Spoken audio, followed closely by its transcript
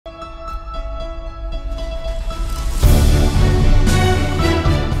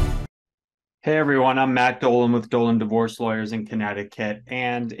Hey everyone, I'm Matt Dolan with Dolan Divorce Lawyers in Connecticut.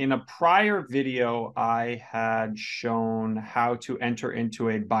 And in a prior video, I had shown how to enter into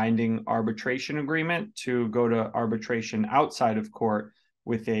a binding arbitration agreement to go to arbitration outside of court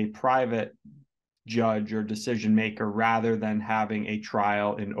with a private judge or decision maker rather than having a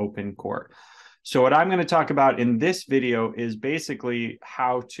trial in open court. So what I'm going to talk about in this video is basically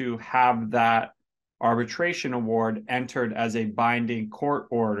how to have that arbitration award entered as a binding court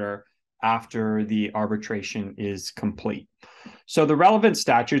order after the arbitration is complete. So the relevant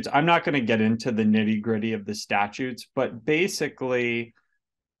statutes, I'm not going to get into the nitty gritty of the statutes, but basically,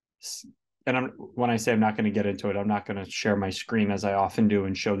 when I say I'm not going to get into it, I'm not going to share my screen as I often do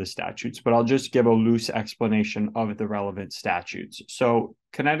and show the statutes, but I'll just give a loose explanation of the relevant statutes. So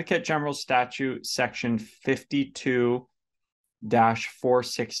Connecticut General Statute, Section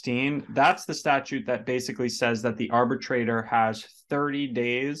 52-416, that's the statute that basically says that the arbitrator has 30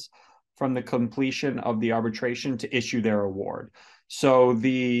 days from the completion of the arbitration to issue their award. So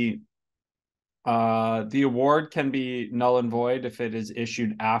the award can be null and void if it is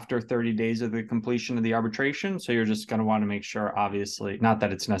issued after 30 days of the completion of the arbitration. So you're just going to want to make sure, obviously, not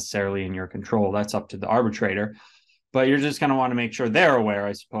that it's necessarily in your control, that's up to the arbitrator, but you're just going to want to make sure they're aware,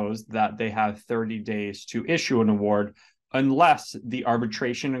 I suppose, that they have 30 days to issue an award, unless the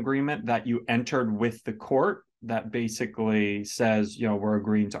arbitration agreement that you entered with the court that basically says, we're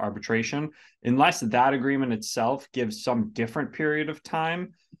agreeing to arbitration, unless that agreement itself gives some different period of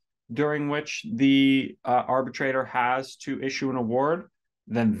time during which the arbitrator has to issue an award,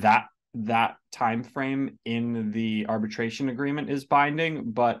 then that time frame in the arbitration agreement is binding.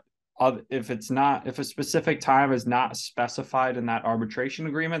 But if a specific time is not specified in that arbitration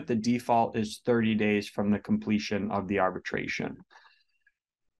agreement, the default is 30 days from the completion of the arbitration.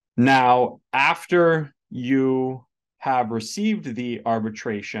 Now, after you have received the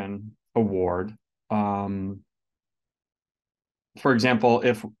arbitration award, for example,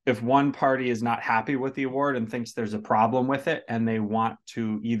 if one party is not happy with the award and thinks there's a problem with it, and they want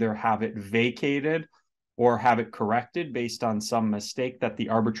to either have it vacated or have it corrected based on some mistake that the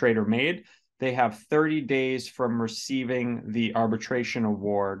arbitrator made, they have 30 days from receiving the arbitration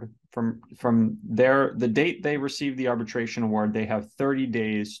award. From the date they receive the arbitration award, they have 30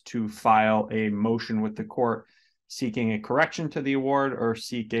 days to file a motion with the court seeking a correction to the award or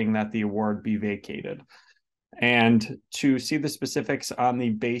seeking that the award be vacated. And to see the specifics on the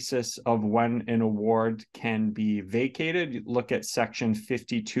basis of when an award can be vacated, look at section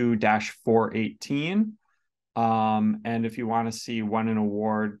 52-418. And if you want to see when an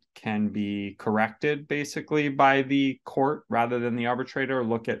award can be corrected, basically by the court rather than the arbitrator,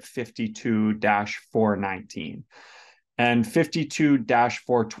 look at 52-419. And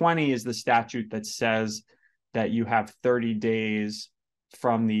 52-420 is the statute that says that you have 30 days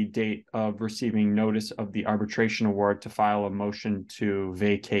from the date of receiving notice of the arbitration award to file a motion to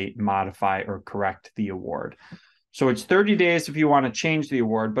vacate, modify, or correct the award. So it's 30 days if you want to change the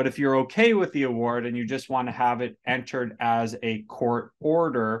award, but if you're okay with the award and you just want to have it entered as a court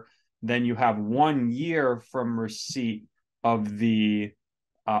order, then you have 1 year from receipt of the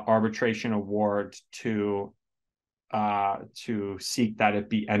arbitration award to seek that it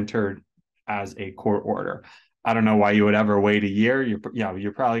be entered as a court order. I don't know why you would ever wait a year.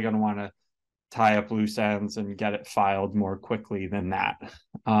 You're probably going to want to tie up loose ends and get it filed more quickly than that.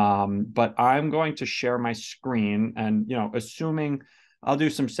 But I'm going to share my screen, and assuming I'll do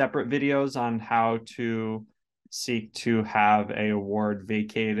some separate videos on how to seek to have a award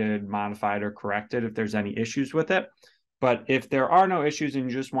vacated, modified, or corrected if there's any issues with it. But if there are no issues and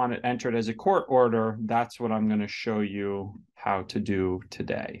you just want it entered as a court order, that's what I'm going to show you how to do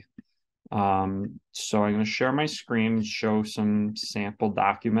today. So I'm going to share my screen and show some sample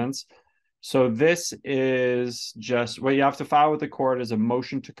documents. So this is just what you have to file with the court is a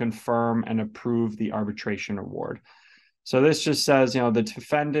motion to confirm and approve the arbitration award. So this just says, the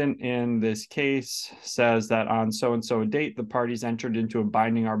defendant in this case says that on so-and-so date, the parties entered into a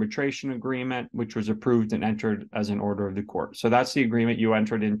binding arbitration agreement, which was approved and entered as an order of the court. So that's the agreement you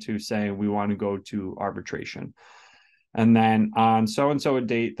entered into saying we want to go to arbitration. And then on so-and-so a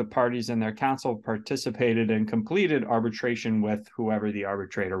date, the parties and their counsel participated and completed arbitration with whoever the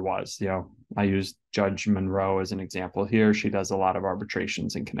arbitrator was. I used Judge Monroe as an example here. She does a lot of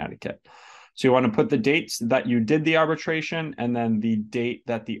arbitrations in Connecticut. So you want to put the dates that you did the arbitration and then the date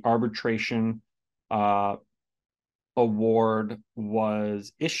that the arbitration award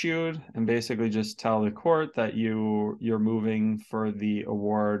was issued, and basically just tell the court that you're moving for the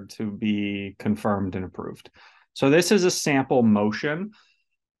award to be confirmed and approved. So this is a sample motion,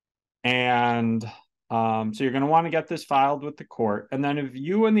 and So you're going to want to get this filed with the court. And then if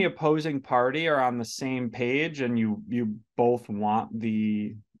you and the opposing party are on the same page and you both want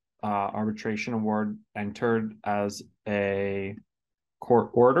the arbitration award entered as a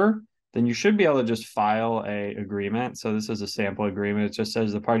court order, then you should be able to just file a agreement. So this is a sample agreement. It just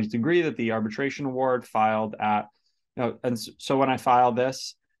says the parties agree that the arbitration award filed at, and so when I file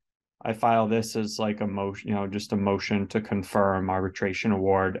this as like a motion, just a motion to confirm arbitration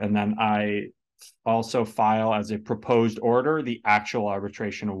award. And then I also file as a proposed order the actual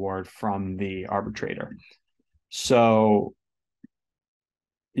arbitration award from the arbitrator. So,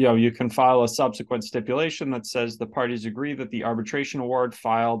 you can file a subsequent stipulation that says the parties agree that the arbitration award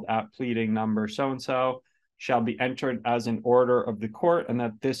filed at pleading number so-and-so shall be entered as an order of the court, and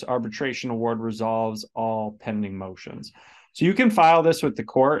that this arbitration award resolves all pending motions. So you can file this with the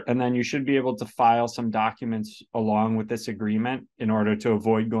court, and then you should be able to file some documents along with this agreement in order to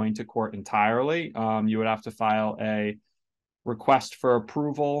avoid going to court entirely. You would have to file a request for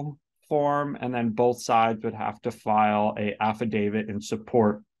approval form, and then both sides would have to file a affidavit in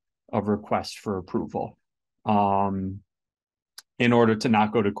support of request for approval in order to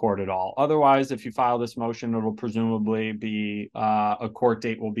not go to court at all. Otherwise, if you file this motion, it'll presumably be a court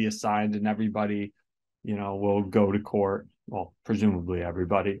date will be assigned and everybody, will go to court. Well, presumably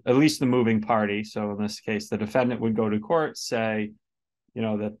everybody, at least the moving party. So in this case, the defendant would go to court, say,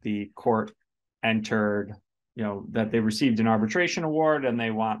 that the court entered, that they received an arbitration award and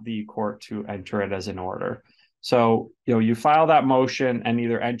they want the court to enter it as an order. So, you file that motion and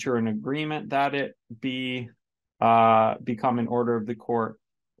either enter an agreement that it become an order of the court,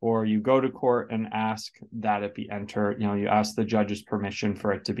 or you go to court and ask that it be entered. You ask the judge's permission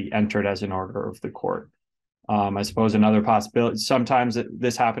for it to be entered as an order of the court. I suppose another possibility, sometimes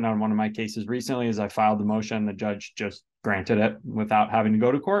this happened on one of my cases recently, is I filed the motion, the judge just granted it without having to go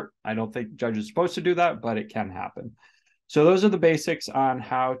to court. I don't think the judge is supposed to do that, but it can happen. So those are the basics on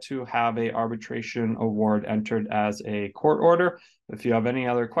how to have an arbitration award entered as a court order. If you have any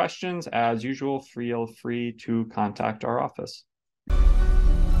other questions, as usual, feel free to contact our office.